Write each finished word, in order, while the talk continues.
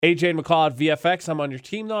AJ and McCall at VFX. I'm on your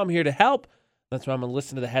team, though. I'm here to help. That's why I'm going to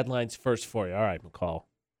listen to the headlines first for you. All right, McCall.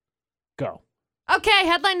 Go. Okay,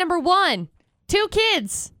 headline number 1. 2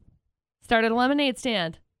 kids started a lemonade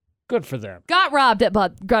stand. Good for them. Got robbed at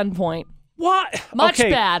gunpoint. What? Much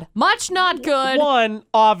bad. Much not good. 1,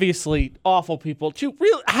 obviously, awful people. 2,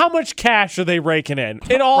 really, how much cash are they raking in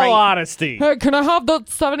all honesty? Hey, can I have the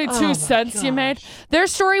 72 cents you made?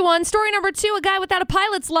 There's story 1. Story number 2, a guy without a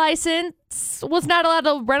pilot's license was not allowed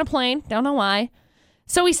to rent a plane. Don't know why.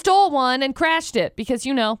 So he stole one and crashed it because,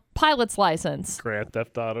 pilot's license. Grand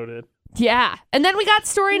Theft Auto did. Yeah. And then we got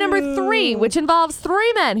story number 3, which involves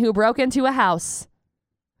 3 men who broke into a house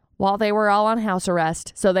while they were all on house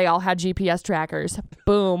arrest. So they all had GPS trackers.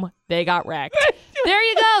 Boom. They got wrecked. There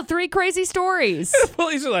you go. 3 crazy stories. The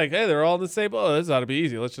police are like, hey, they're all in the same boat. This ought to be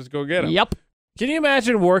easy. Let's just go get them. Yep. Can you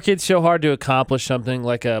imagine working so hard to accomplish something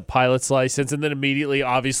like a pilot's license and then immediately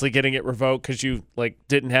obviously getting it revoked because you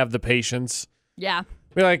didn't have the patience? Yeah.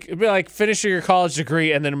 It'd be like finishing your college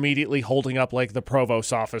degree and then immediately holding up the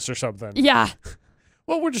provost's office or something. Yeah.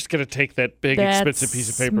 Well, we're just going to take that big expensive piece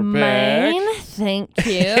of paper mine. back. Thank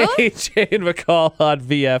you. AJ and McCall on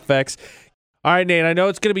VFX. All right, Nate, I know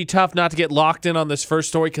it's going to be tough not to get locked in on this first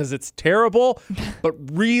story because it's terrible, but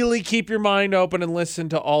really keep your mind open and listen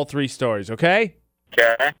to all 3 stories, okay?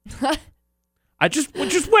 Okay.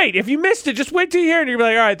 Just wait. If you missed it, just wait till you hear it and you'll be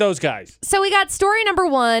like, all right, those guys. So we got story number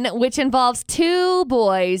 1, which involves 2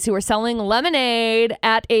 boys who were selling lemonade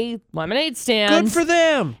at a lemonade stand. Good for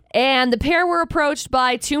them. And the pair were approached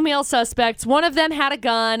by 2 male suspects. One of them had a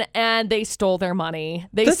gun, and they stole their money.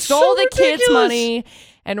 They stole the kids' money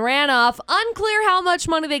and ran off. Unclear how much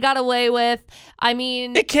money they got away with. I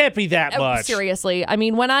mean, it can't be that much. Seriously. I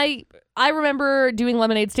mean, when I remember doing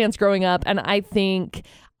lemonade stands growing up, and I think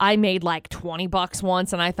I made $20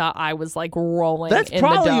 once, and I thought I was rolling in the dough. That's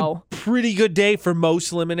probably a pretty good day for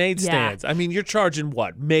most lemonade stands. I mean, you're charging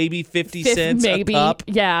what? Maybe 50 cents a cup?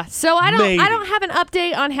 Yeah. So I don't have an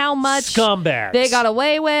update on how much scumbags they got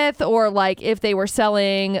away with, or if they were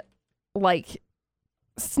selling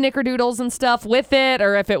snickerdoodles and stuff with it,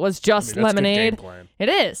 or if it was just lemonade. That's a good game plan. It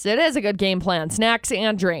is. It is a good game plan. Snacks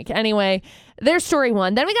and drink. Anyway, there's story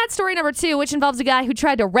 1. Then we got story number 2, which involves a guy who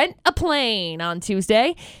tried to rent a plane on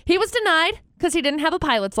Tuesday. He was denied because he didn't have a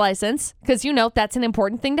pilot's license, because that's an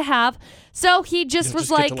important thing to have. So he just was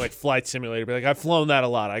get to flight simulator, be like, I've flown that a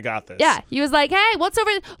lot. I got this. Yeah. He was like, hey, look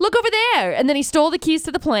over there. And then he stole the keys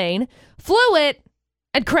to the plane, flew it,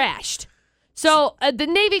 and crashed. So the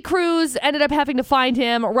Navy crews ended up having to find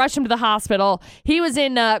him, rush him to the hospital. He was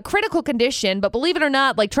in critical condition, but believe it or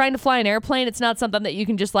not, trying to fly an airplane, it's not something that you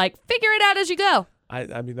can just figure it out as you go.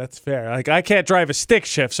 I mean, that's fair. I can't drive a stick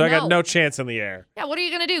shift, so I got no chance in the air. Yeah, what are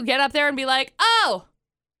you going to do? Get up there and be like, oh,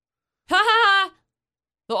 ha ha ha.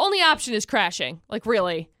 The only option is crashing.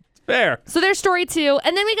 Really. It's fair. So there's story 2.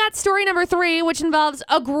 And then we got story number 3, which involves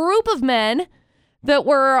a group of men that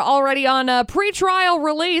were already on a pretrial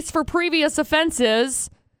release for previous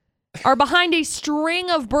offenses are behind a string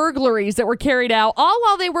of burglaries that were carried out, all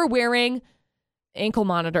while they were wearing ankle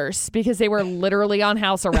monitors because they were literally on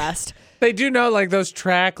house arrest. They do know those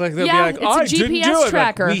track, they'll be like, it's a GPS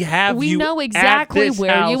tracker. We know exactly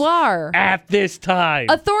where you are at this time.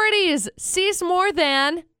 Authorities seized more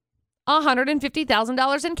than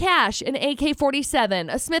 $150,000 in cash, an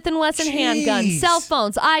AK-47, a Smith & Wesson handgun, cell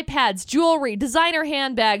phones, iPads, jewelry, designer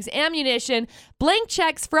handbags, ammunition, blank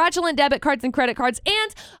checks, fraudulent debit cards and credit cards,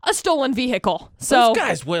 and a stolen vehicle. So those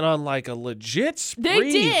guys went on a legit spree.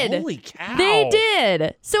 They did. Holy cow. They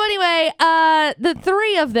did. So anyway, the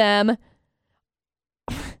 3 of them,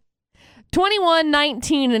 21,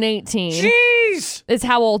 19, and 18. Jeez! Is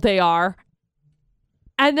how old they are.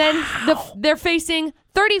 And then they're facing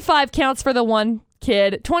 35 counts for the one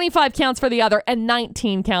kid, 25 counts for the other, and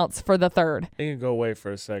 19 counts for the third. They can go away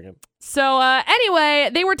for a second. So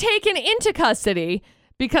anyway, they were taken into custody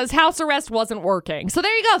because house arrest wasn't working. So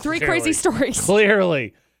there you go, 3 crazy stories.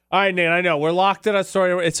 Clearly. All right, Nate, I know. We're locked in a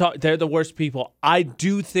story. They're the worst people. I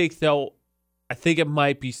do think, though, it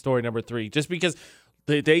might be story number 3, just because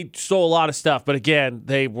they stole a lot of stuff. But again,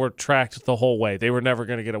 they were tracked the whole way. They were never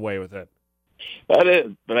going to get away with it. That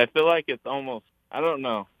is, but I feel like it's almost, I don't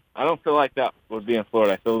know. I don't feel like that would be in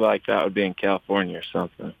Florida. I feel like that would be in California or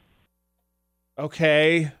something.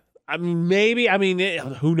 Okay. I mean, maybe.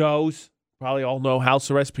 Who knows? Probably all know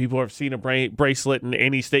house arrest people have seen a bracelet in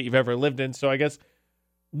any state you've ever lived in. So I guess,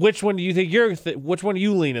 which one do you think which one are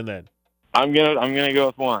you leaning then? I'm gonna go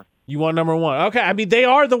with 1. You want number 1. Okay. I mean, they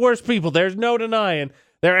are the worst people. There's no denying.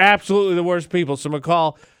 They're absolutely the worst people. So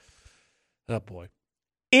McCall, oh boy.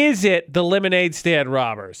 Is it the lemonade stand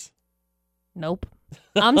robbers? Nope.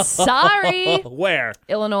 I'm sorry. Where?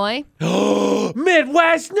 Illinois.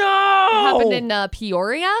 Midwest, no! Happened in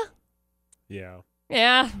Peoria. Yeah.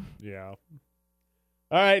 Yeah. Yeah. All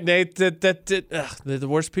right, Nate. They're the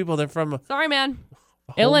worst people. They're from Sorry, man.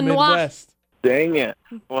 whole Illinois. Midwest. Dang it.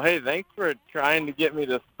 Well, hey, thanks for trying to get me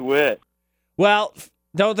to switch. Well,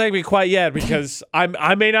 don't thank me quite yet because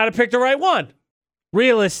I may not have picked the right one.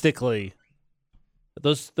 Realistically,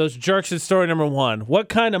 those jerks in story number 1, what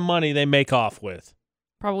kind of money they make off with?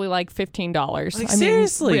 Probably like $15. Like, I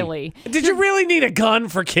seriously? mean, really? Did you really need a gun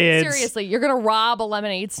for kids? Seriously, you're going to rob a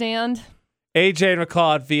lemonade stand? AJ and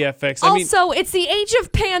McCall at VFX. Also, it's the age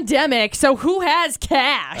of pandemic, so who has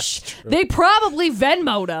cash? They probably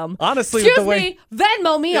Venmo'd them. Honestly, Excuse with the way, me,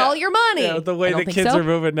 Venmo me all your money. Yeah, the way I don't the think kids so. are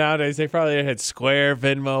moving nowadays, they probably had Square,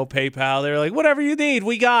 Venmo, PayPal. They were like, whatever you need,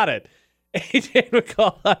 we got it. AJ and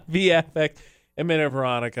McCall at VFX. And Minute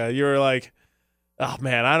Veronica, you were like, oh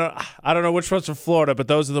man, I don't know which ones from Florida, but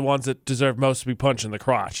those are the ones that deserve most to be punched in the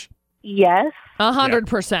crotch. Yes.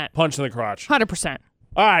 100%. Punch in the crotch. 100%.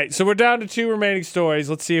 All right, so we're down to 2 remaining stories.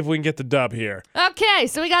 Let's see if we can get the dub here. Okay,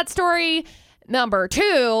 so we got story number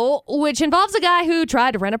 2, which involves a guy who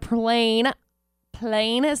tried to rent a plane.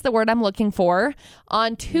 Plane is the word I'm looking for.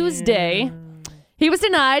 On Tuesday, he was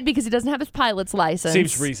denied because he doesn't have his pilot's license.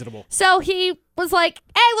 Seems reasonable. So he was like,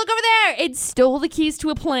 hey, look over there, and stole the keys to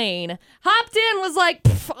a plane. Hopped in, was like,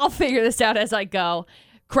 I'll figure this out as I go.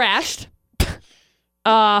 Crashed.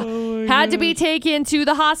 Had to be taken to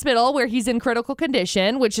the hospital where he's in critical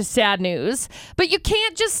condition, which is sad news. But you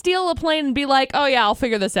can't just steal a plane and be like, oh yeah, I'll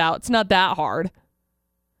figure this out. It's not that hard.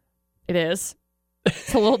 It is.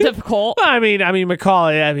 It's a little difficult. I mean,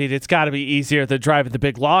 McCall, it's got to be easier than driving the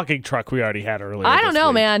big logging truck we already had earlier. I don't know,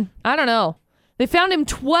 week. man. I don't know. They found him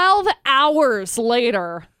 12 hours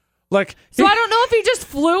later. Like, So I don't know if he just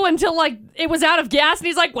flew until like it was out of gas and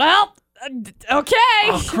he's like, well, okay.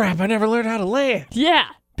 oh crap, I never learned how to land. Yeah,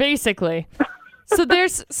 basically. So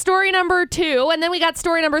there's story number 2, and then we got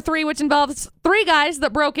story number 3, which involves 3 guys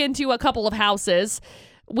that broke into a couple of houses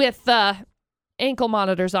with ankle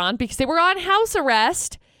monitors on because they were on house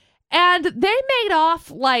arrest, and they made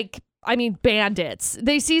off like, bandits.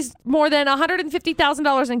 They seized more than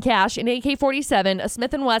 $150,000 in cash, an AK-47, a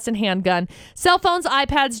Smith & Wesson handgun, cell phones,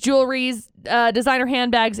 iPads, jewelries, designer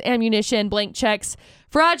handbags, ammunition, blank checks,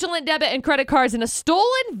 fraudulent debit and credit cards, and a stolen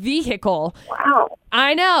vehicle. Wow.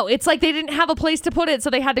 I know. It's like they didn't have a place to put it, so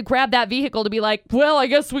they had to grab that vehicle to be like, well, I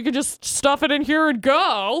guess we could just stuff it in here and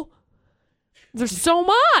go. There's so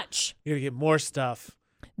much. You gotta get more stuff.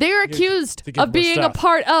 They are accused to get of more being stuff. a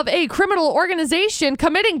part of a criminal organization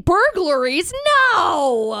committing burglaries.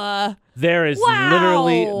 No! There is Wow.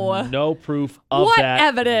 literally no proof of What that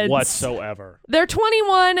evidence? whatsoever. They're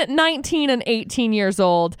 21, 19, and 18 years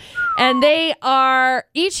old, and they are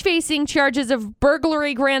each facing charges of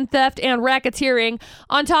burglary, grand theft, and racketeering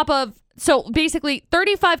on top of, so basically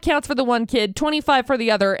 35 counts for the one kid, 25 for the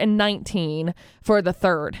other, and 19 for the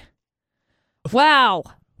third. Wow.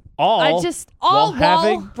 All while all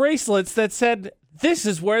having bracelets that said, this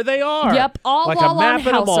is where they are. Yep, all like while a map on in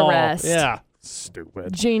a house mall. arrest. Yeah.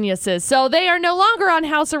 Stupid. Geniuses. So they are no longer on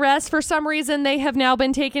house arrest. For some reason, they have now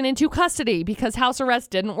been taken into custody because house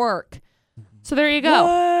arrest didn't work. So there you go.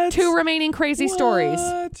 What? 2 remaining crazy stories.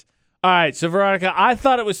 What? All right, so Veronica, I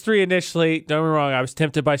thought it was 3 initially. Don't get me wrong. I was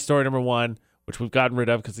tempted by story number 1, which we've gotten rid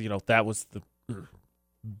of because, that was the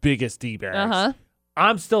biggest D-bags. Uh-huh.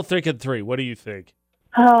 I'm still thinking 3. What do you think?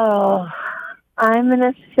 Oh, I'm going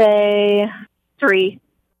to say 3.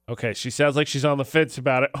 Okay, she sounds like she's on the fence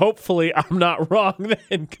about it. Hopefully, I'm not wrong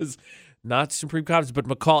then, because not supreme confidence. But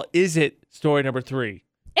McCall, is it story number 3?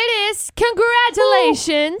 It is.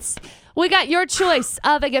 Congratulations. We got your choice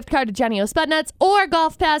of a gift card to Johnny O. Spudnuts or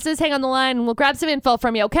golf passes. Hang on the line, and we'll grab some info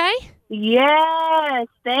from you, okay? Yes,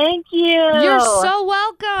 thank you. You're so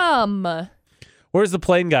welcome. Where's the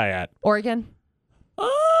plane guy at? Oregon?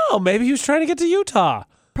 Oh, maybe he was trying to get to Utah.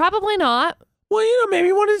 Probably not. Well, maybe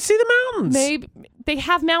he wanted to see the mountains. Maybe they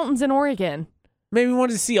have mountains in Oregon. Maybe he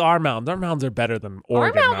wanted to see our mountains. Our mountains are better than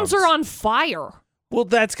Oregon Our mountains are on fire. Well,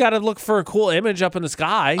 that's got to look for a cool image up in the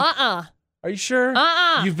sky. Are you sure?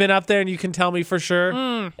 You've been up there and you can tell me for sure?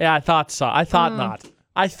 Yeah, I thought so. I thought not.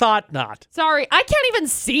 I thought not. Sorry, I can't even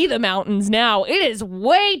see the mountains now. It is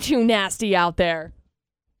way too nasty out there.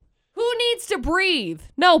 Who needs to breathe?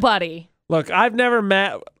 Nobody. Look, I've never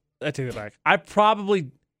met... I take it back. I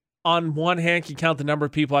probably, on one hand, can count the number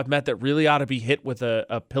of people I've met that really ought to be hit with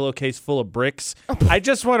a pillowcase full of bricks. I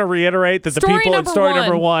just want to reiterate that the people in story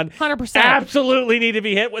number 1 100%. absolutely need to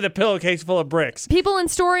be hit with a pillowcase full of bricks. People in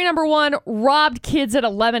story number 1 robbed kids at a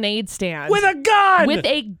lemonade stand. With a gun! With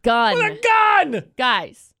a gun. With a gun!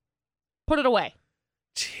 Guys, put it away.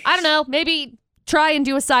 I don't know. Maybe try and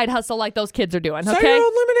do a side hustle like those kids are doing, Start okay? your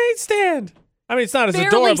own lemonade stand. I mean, it's not as Fairly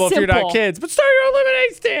adorable if you're simple. not kids, but start your own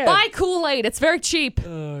lemonade stand. Buy Kool-Aid. It's very cheap.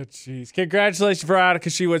 Oh, jeez. Congratulations, Veronica.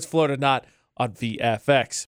 She wins Florida Not on VFX.